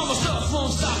sticks. Normal stuff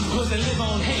won't stop because they live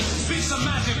on hate. Speak some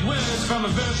magic words from a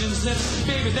virgin's lips.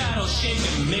 Baby, that'll shake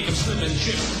and make them slip and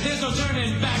trip. There's no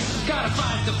turning back, gotta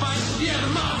fight the fight. Yeah,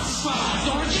 the monster squad's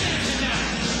gonna jam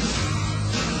tonight.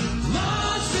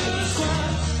 Monster squad.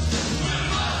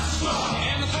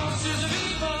 And the forces of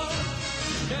evil.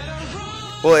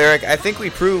 Well, Eric, I think we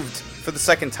proved for the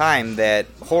second time that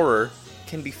horror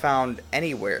can be found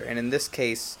anywhere. And in this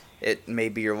case, it may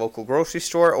be your local grocery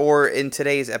store, or in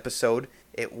today's episode,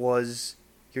 it was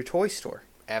your toy store.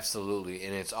 Absolutely,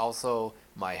 and it's also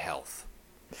my health.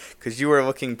 Because you are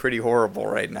looking pretty horrible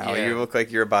right now. Yeah. You look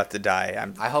like you're about to die.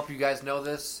 I hope you guys know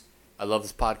this. I love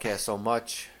this podcast so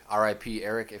much. R.I.P.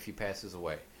 Eric if he passes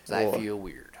away. 'Cause I Cool. feel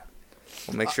weird.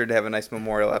 We'll make sure to have a nice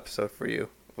memorial episode for you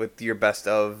with your best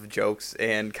of jokes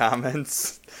and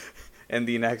comments in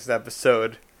the next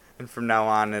episode. And from now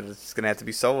on, it's going to have to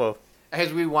be solo.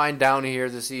 As we wind down here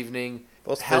this evening,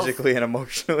 Both health- physically and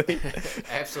emotionally.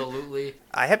 Absolutely.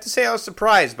 I have to say I was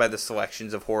surprised by the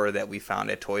selections of horror that we found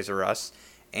at Toys R Us.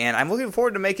 And I'm looking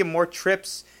forward to making more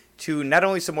trips to not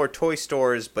only some more toy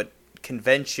stores, but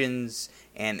conventions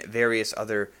and various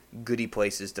other goodie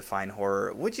places to find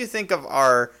horror. What do you think of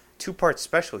our two-part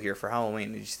special here for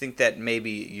Halloween? Did you think that maybe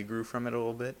you grew from it a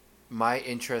little bit? My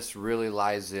interest really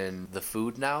lies in the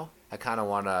food now. I kind of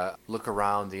want to look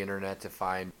around the internet to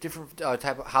find different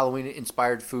type of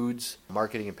Halloween-inspired foods,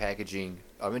 marketing and packaging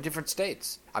in different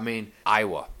states. I mean,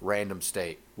 Iowa, random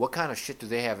state. What kind of shit do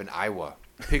they have in Iowa?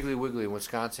 Piggly Wiggly in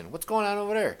Wisconsin. What's going on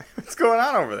over there? What's going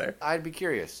on over there? I'd be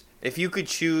curious. If you could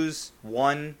choose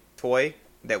one toy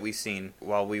that we seen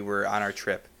while we were on our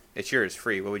trip, it's yours,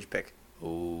 free. What would you pick?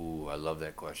 Ooh, I love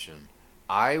that question.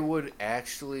 I would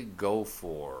actually go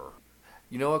for...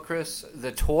 You know what, Chris?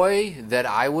 The toy that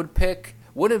I would pick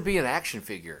wouldn't be an action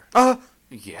figure.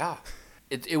 Yeah.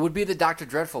 It would be the Dr.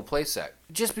 Dreadful playset.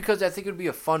 Just because I think it would be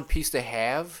a fun piece to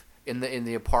have in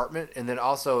the apartment, and then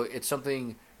also it's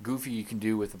something goofy you can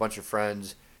do with a bunch of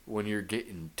friends when you're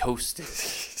getting toasted.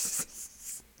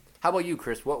 How about you,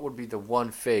 Chris? What would be the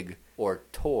one fig or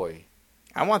toy?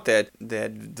 I want the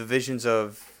Visions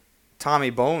of Tommy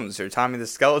Bones or Tommy the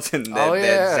Skeleton,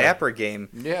 that Zapper game.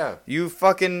 Yeah. You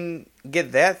fucking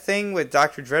get that thing with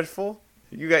Dr. Dreadful,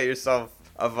 you got yourself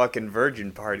a fucking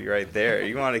virgin party right there.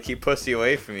 You want to keep pussy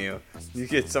away from you. You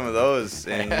get some of those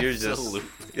and you're just...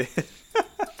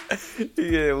 you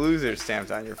get a loser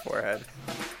stamped on your forehead.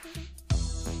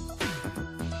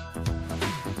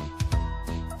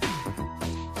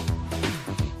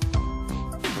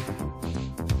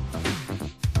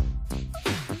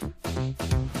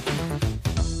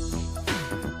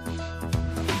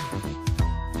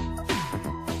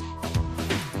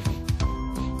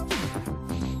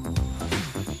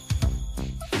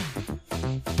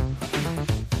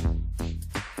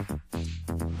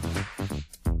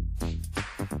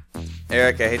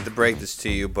 Eric, I hate to break this to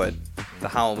you, but the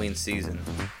Halloween season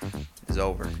is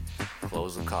over.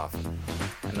 Close the coffin.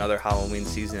 Another Halloween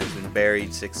season has been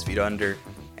buried 6 feet under,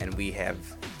 and we have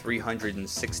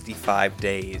 365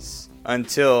 days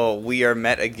until we are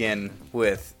met again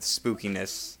with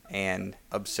spookiness and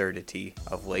absurdity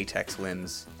of latex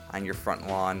limbs on your front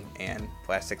lawn and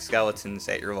plastic skeletons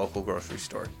at your local grocery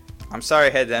store. I'm sorry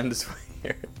I had to end this way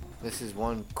here. This is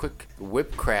one quick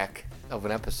whip crack of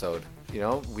an episode. You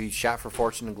know, we shot for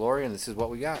fortune and glory, and this is what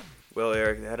we got. Well,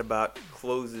 Eric, that about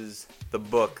closes the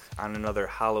book on another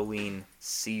Halloween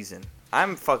season.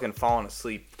 I'm fucking falling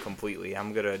asleep completely.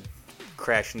 I'm gonna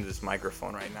crash into this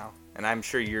microphone right now, and I'm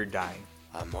sure you're dying.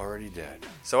 I'm already dead.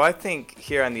 So I think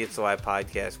here on the It's Alive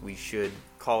podcast, we should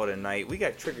call it a night. We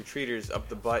got trick-or-treaters up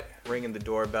the butt, ringing the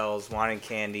doorbells, wanting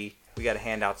candy. We got to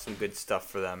hand out some good stuff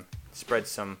for them. spread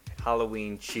some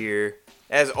Halloween cheer.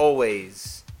 As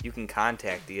always, you can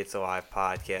contact the It's Alive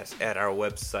Podcast at our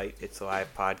website,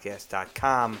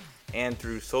 itsalivepodcast.com, and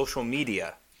through social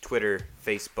media, Twitter,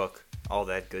 Facebook, all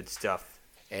that good stuff.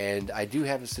 And I do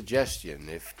have a suggestion.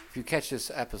 If you catch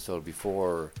this episode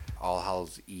before All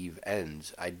Hallows Eve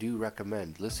ends, I do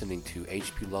recommend listening to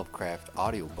H.P. Lovecraft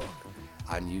audiobook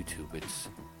on YouTube. It's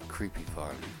creepy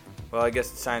fun. Well, I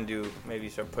guess it's time to maybe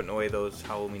start putting away those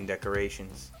Halloween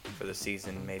decorations for the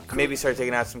season. Maybe start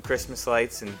taking out some Christmas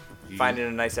lights and finding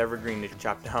a nice evergreen to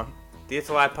chop down. The It's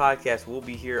Alive Podcast will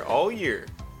be here all year,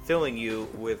 filling you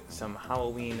with some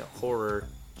Halloween horror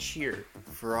cheer.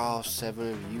 For all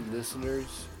 7 of you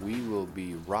listeners, we will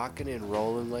be rocking and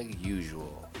rolling like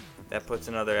usual. That puts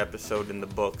another episode in the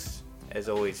books. As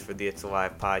always, for the It's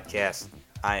Alive Podcast,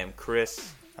 I am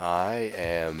Chris. I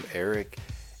am Eric,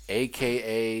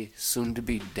 a.k.a.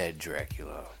 soon-to-be-dead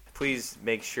Dracula. Please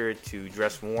make sure to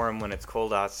dress warm when it's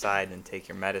cold outside and take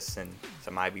your medicine,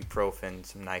 some ibuprofen,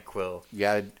 some NyQuil. You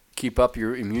gotta keep up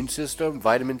your immune system,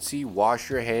 vitamin C,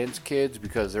 wash your hands, kids,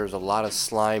 because there's a lot of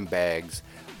slime bags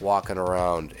walking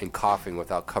around and coughing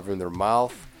without covering their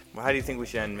mouth. Well, how do you think we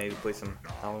should end? Maybe play some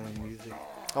Halloween music?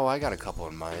 Oh, I got a couple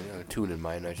in mind, a tune in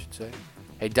mind, I should say.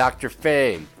 Hey, Dr.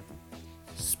 Fang,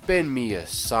 spin me a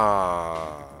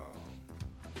song.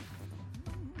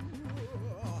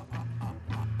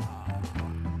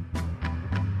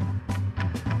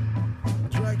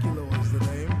 Dracula was the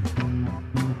name.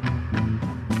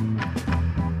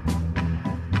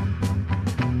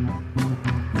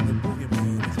 And the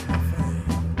boogeyman is my fame.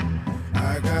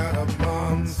 I got a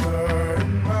monster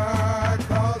in my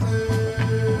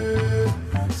closet.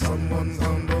 Someone's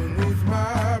underneath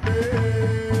my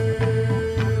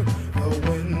bed. The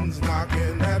wind's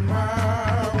knocking at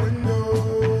my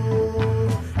window.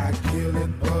 I kill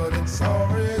it, but it's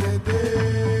already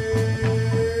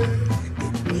dead.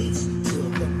 It waits till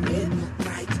the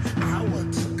midnight hour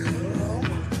to come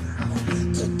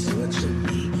to torture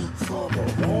me for the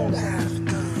wrong I've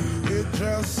done. It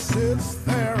just sits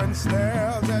there and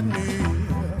stares at me,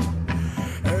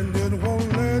 and it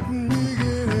won't let me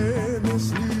get any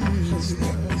sleep.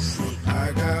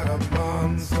 I got a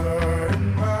monster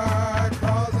in my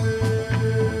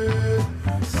closet.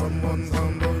 Someone's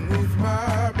underneath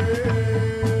my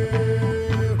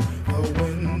bed. The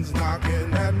wind's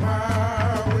knocking at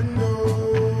my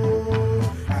window.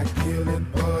 I kill it,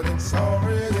 but it's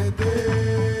already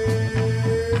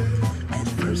dead. At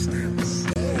first I was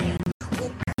scared.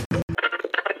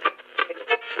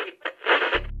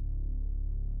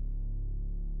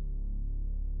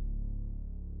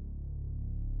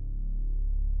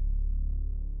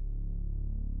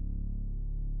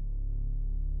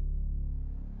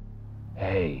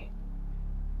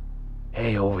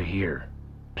 Hey, over here.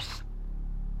 Psst.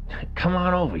 Come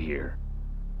on over here.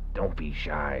 Don't be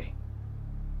shy.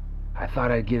 I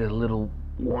thought I'd get a little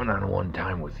one-on-one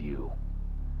time with you.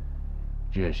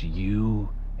 Just you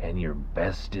and your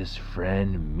bestest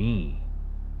friend, me.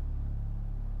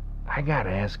 I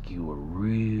gotta ask you a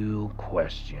real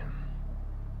question.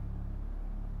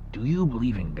 Do you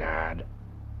believe in God?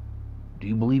 Do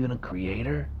you believe in a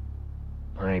creator?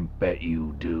 I bet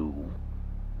you do.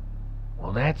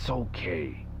 Well, that's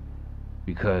okay,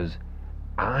 because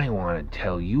I want to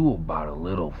tell you about a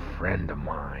little friend of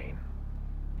mine.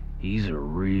 He's a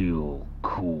real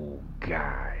cool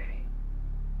guy.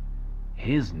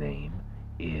 His name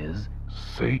is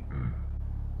Satan.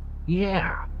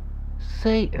 Yeah,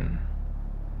 Satan.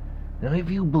 Now,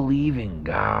 if you believe in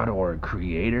God or a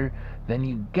creator, then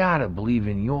you gotta believe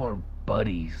in your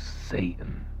buddy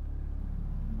Satan.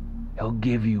 He'll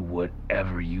give you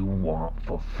whatever you want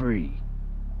for free.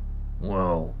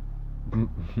 Well,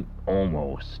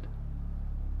 almost.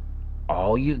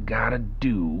 All you gotta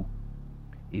do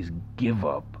is give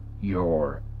up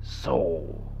your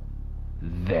soul.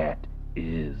 That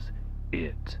is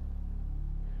it.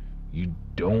 You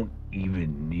don't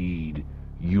even need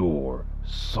your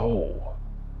soul.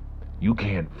 You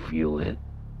can't feel it.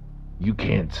 You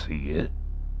can't see it.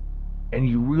 And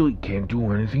you really can't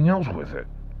do anything else with it.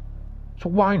 So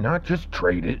why not just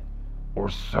trade it or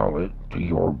sell it to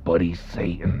your buddy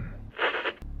Satan?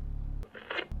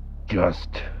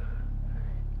 Just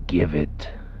give it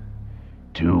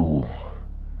to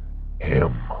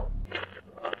him.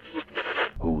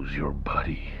 Who's your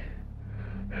buddy?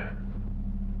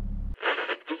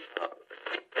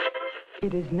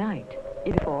 It is night.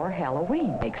 It for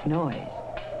Halloween makes noise.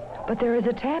 But there is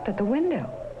a tap at the window.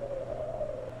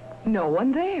 No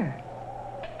one there.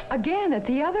 Again at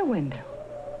the other window.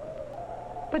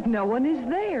 But no one is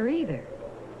there either.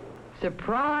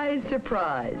 Surprise,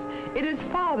 surprise. It is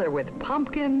Father with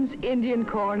pumpkins, Indian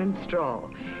corn, and straw.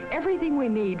 Everything we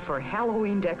need for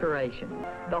Halloween decoration.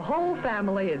 The whole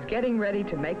family is getting ready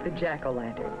to make the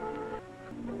jack-o'-lantern.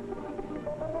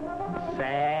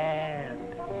 Sad.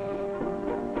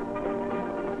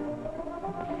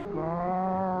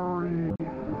 Sorry.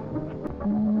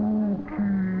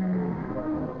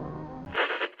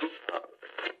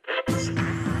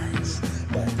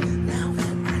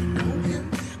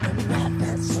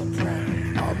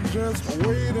 I'm just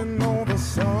waiting on the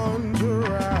sun to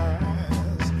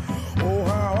rise. Oh,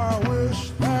 how I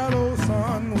wish that old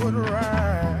sun would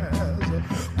rise.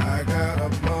 I got a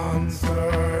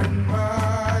monster in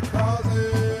my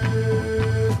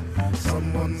closet.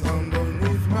 Someone's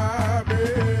underneath my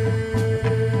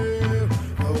bed.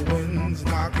 The wind's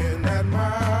knocking at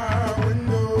my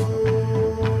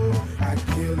window. I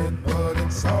kill it, but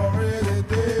it's already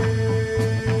dead.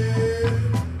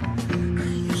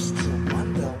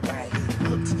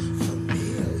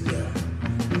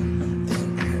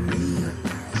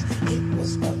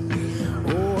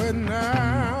 Oh, and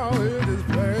now it is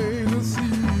plain to see.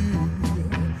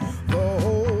 The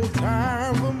whole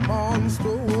time the monster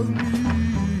was me.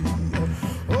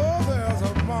 Oh, there's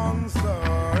a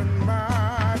monster in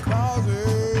my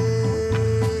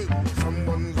closet.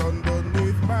 Someone's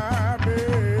underneath my bed.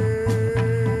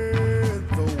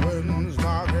 The wind's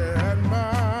knocking at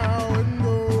my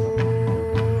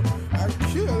window. I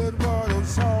kill it, but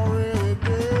it's already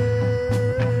dead.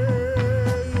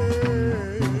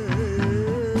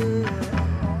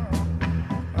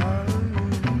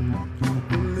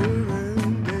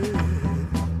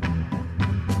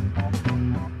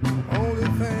 Only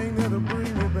thing that'll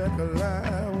bring me back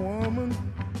alive, woman,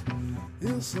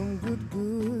 is some good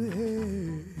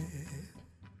head.